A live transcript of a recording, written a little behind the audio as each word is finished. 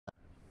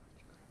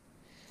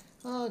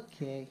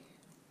Okay.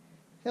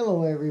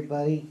 Hello,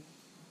 everybody.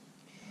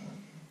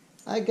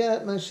 I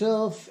got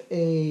myself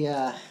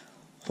a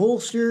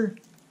holster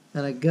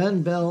and a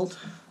gun belt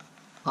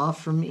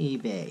off from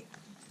eBay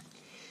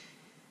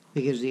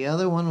because the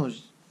other one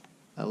was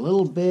a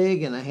little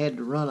big and I had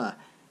to run a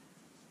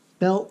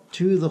belt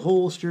to the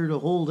holster to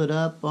hold it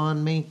up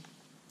on me.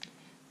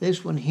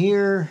 This one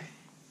here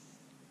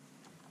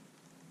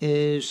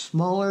is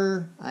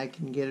smaller. I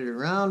can get it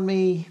around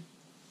me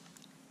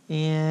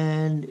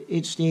and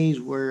it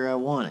stays where I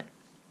want it.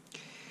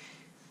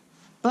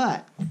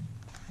 But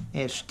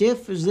as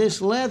stiff as this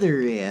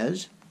leather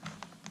is,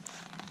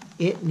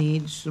 it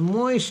needs some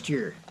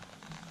moisture.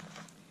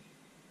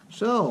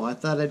 So I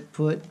thought I'd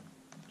put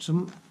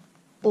some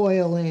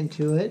oil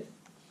into it.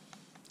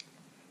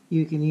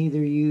 You can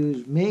either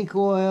use mink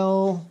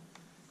oil,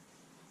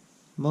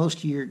 most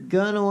of your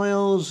gun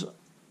oils,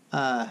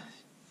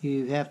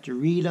 you have to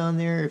read on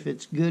there if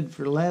it's good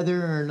for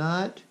leather or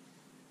not.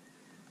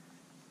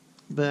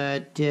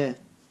 But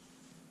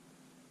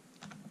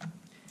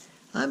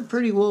I'm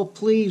pretty well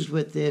pleased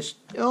with this.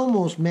 It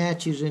almost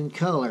matches in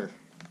color.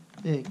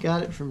 I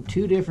got it from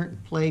two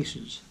different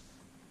places.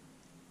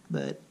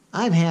 But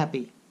I'm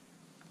happy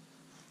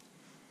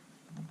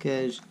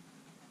because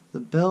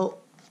the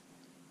belt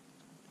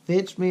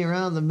fits me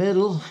around the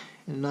middle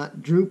and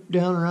not droop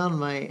down around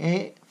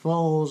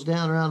falls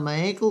down around my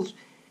ankles.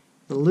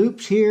 The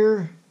loops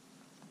here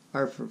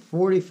are for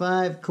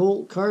 45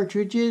 Colt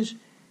cartridges,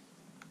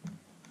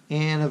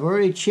 and I've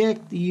already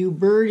checked the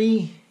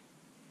useble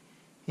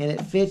and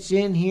it fits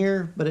in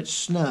here, but it's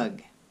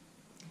snug.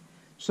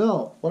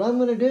 So what I'm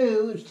going to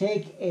do is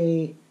take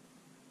a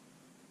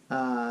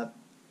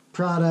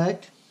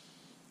product.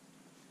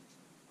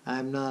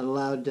 I'm not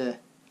allowed to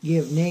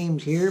give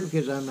names here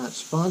because I'm not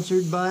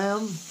sponsored by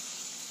them,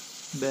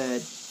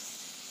 but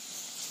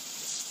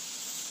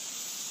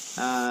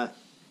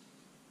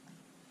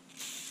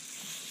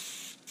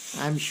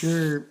I'm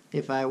sure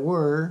if I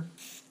were,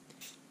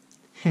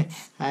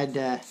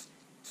 I'd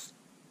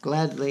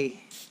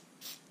gladly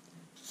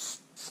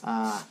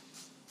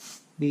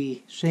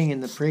be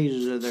singing the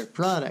praises of their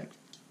product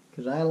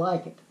because I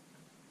like it.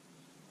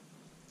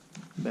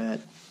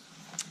 But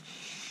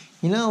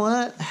you know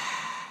what?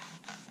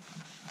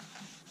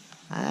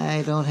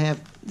 I don't have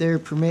their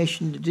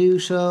permission to do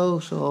so,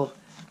 so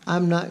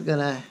I'm not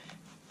gonna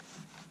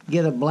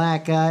get a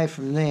black eye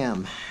from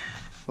them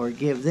or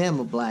give them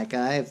a black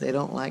eye if they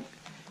don't like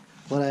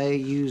what I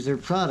use their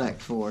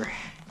product for.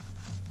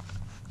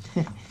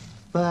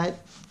 But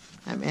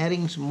I'm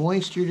adding some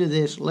moisture to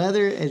this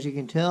leather. As you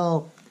can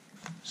tell,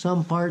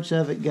 some parts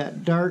of it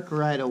got dark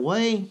right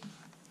away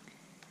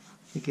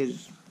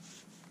because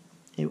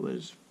it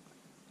was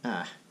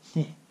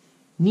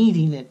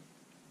needing it.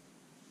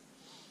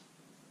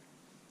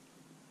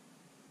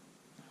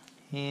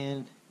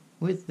 And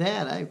with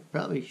that, I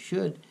probably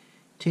should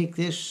take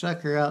this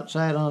sucker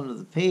outside onto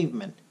the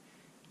pavement.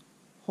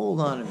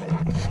 Hold on a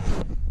minute.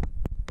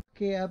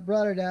 Okay, I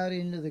brought it out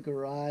into the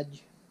garage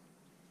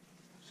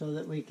so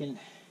that we can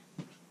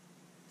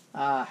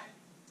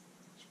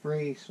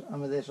spray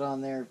some of this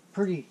on there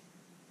pretty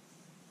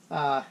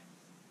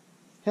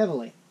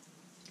heavily.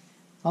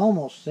 I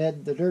almost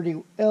said the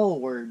dirty L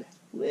word.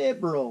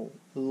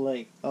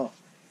 Liberally. Oh.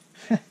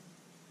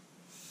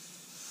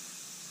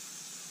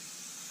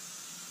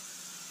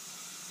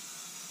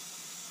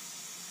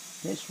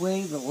 This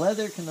way the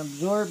leather can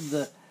absorb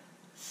the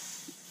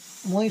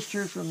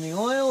moisture from the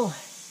oil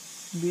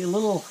and be a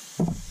little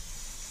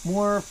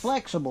more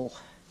flexible.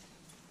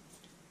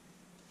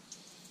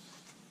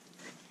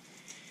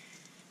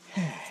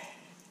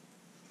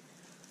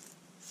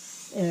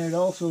 And it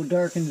also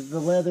darkens the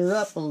leather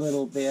up a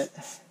little bit.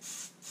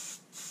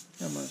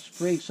 I'm going to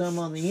spray some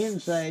on the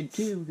inside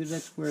too because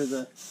that's where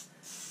the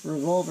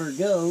revolver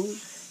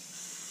goes.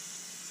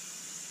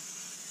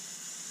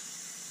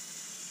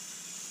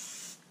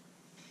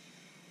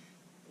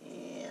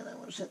 And I'm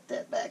going to set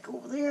that back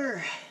over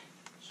there.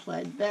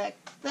 Slide back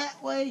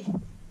that way.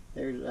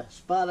 There's a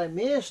spot I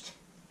missed.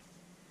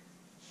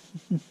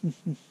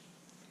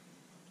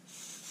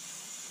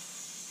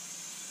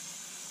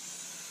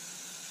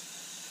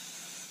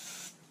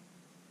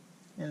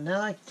 And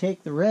now I can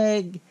take the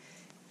rag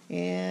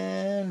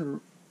and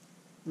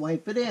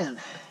wipe it in.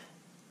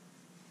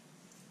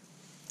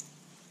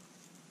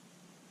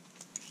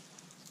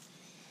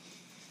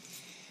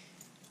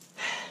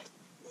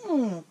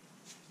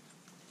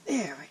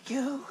 There we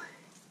go.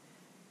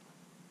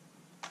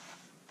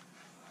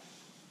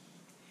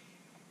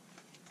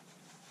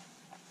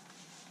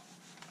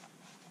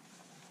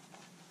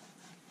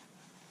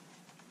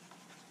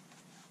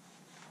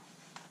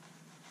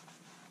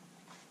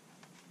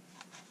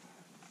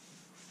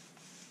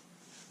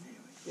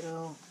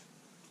 Go.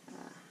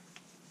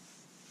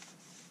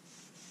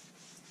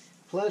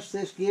 Plus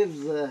this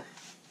gives the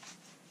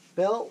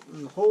belt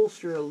and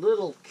holster a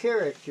little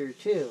character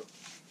too.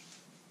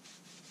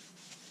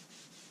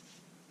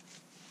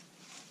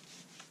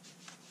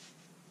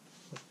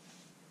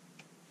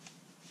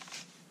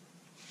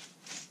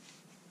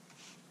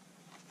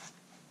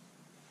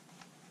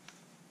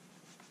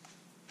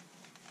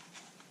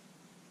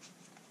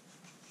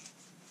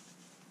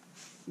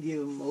 give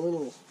them a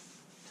little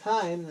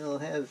time, they'll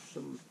have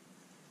some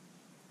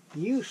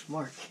use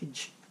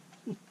markage.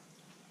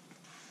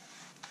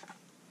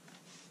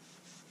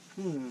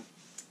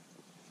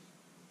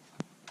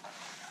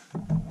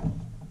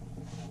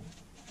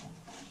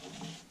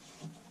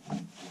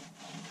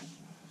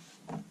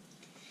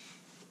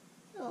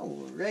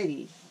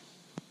 Alrighty.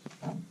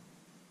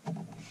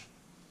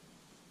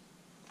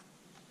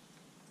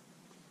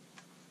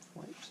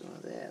 Wipe some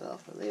of that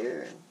off of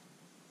there. And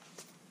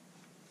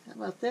how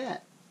about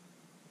that?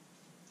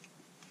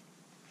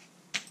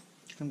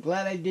 I'm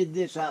glad I did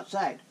this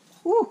outside.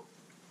 Whew.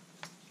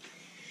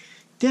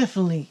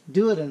 Definitely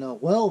do it in a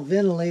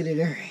well-ventilated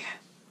area.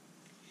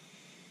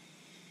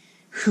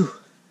 Whew.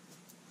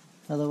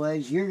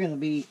 Otherwise, you're going to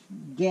be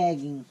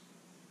gagging.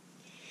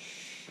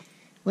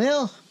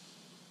 Well,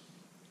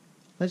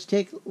 let's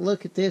take a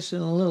look at this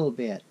in a little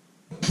bit.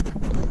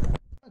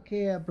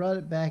 Okay, I brought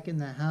it back in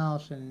the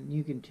house, and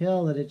you can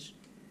tell that it's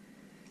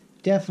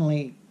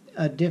definitely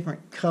a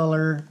different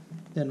color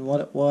than what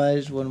it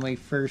was when we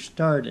first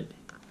started.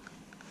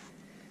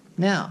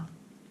 Now,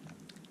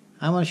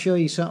 I'm going to show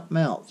you something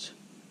else.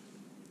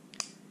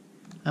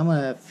 I'm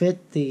going to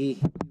fit the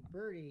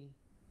birdie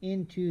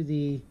into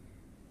the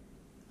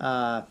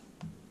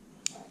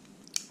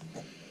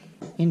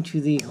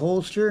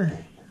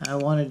holster. I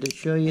wanted to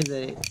show you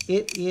that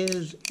it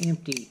is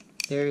empty.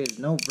 There is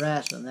no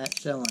brass on that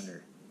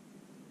cylinder.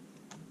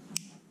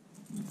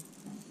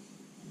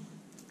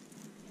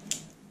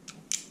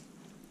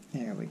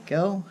 There we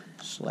go.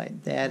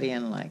 Slide that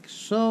in like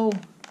so.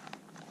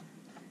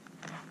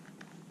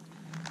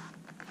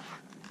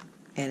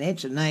 And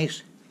it's a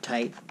nice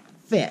tight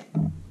fit.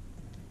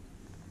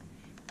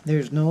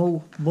 There's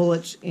no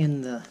bullets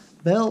in the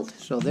belt,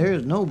 so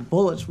there's no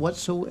bullets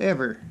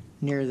whatsoever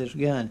near this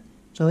gun.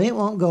 So it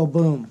won't go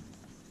boom.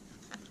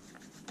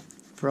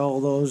 For all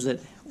those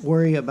that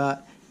worry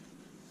about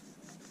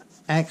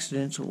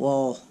accidents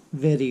while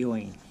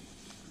videoing.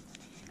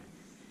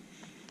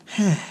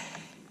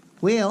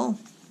 Well,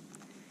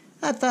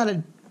 I thought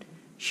I'd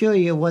show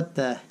you what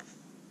the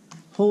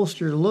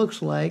holster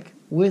looks like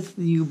with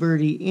the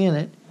U-birdie in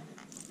it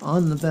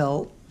on the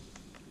belt.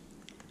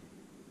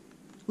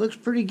 Looks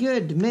pretty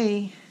good to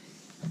me.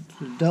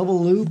 It's a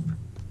double loop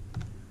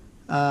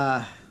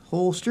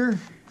holster,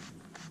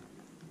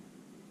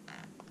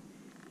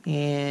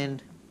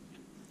 and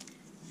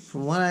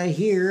from what I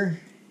hear,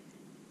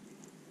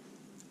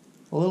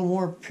 a little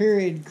more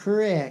period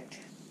correct.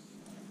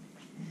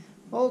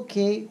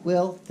 Okay,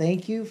 well,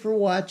 thank you for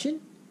watching.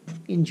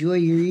 Enjoy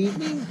your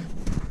evening,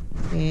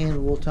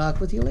 and we'll talk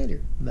with you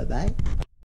later. Bye-bye.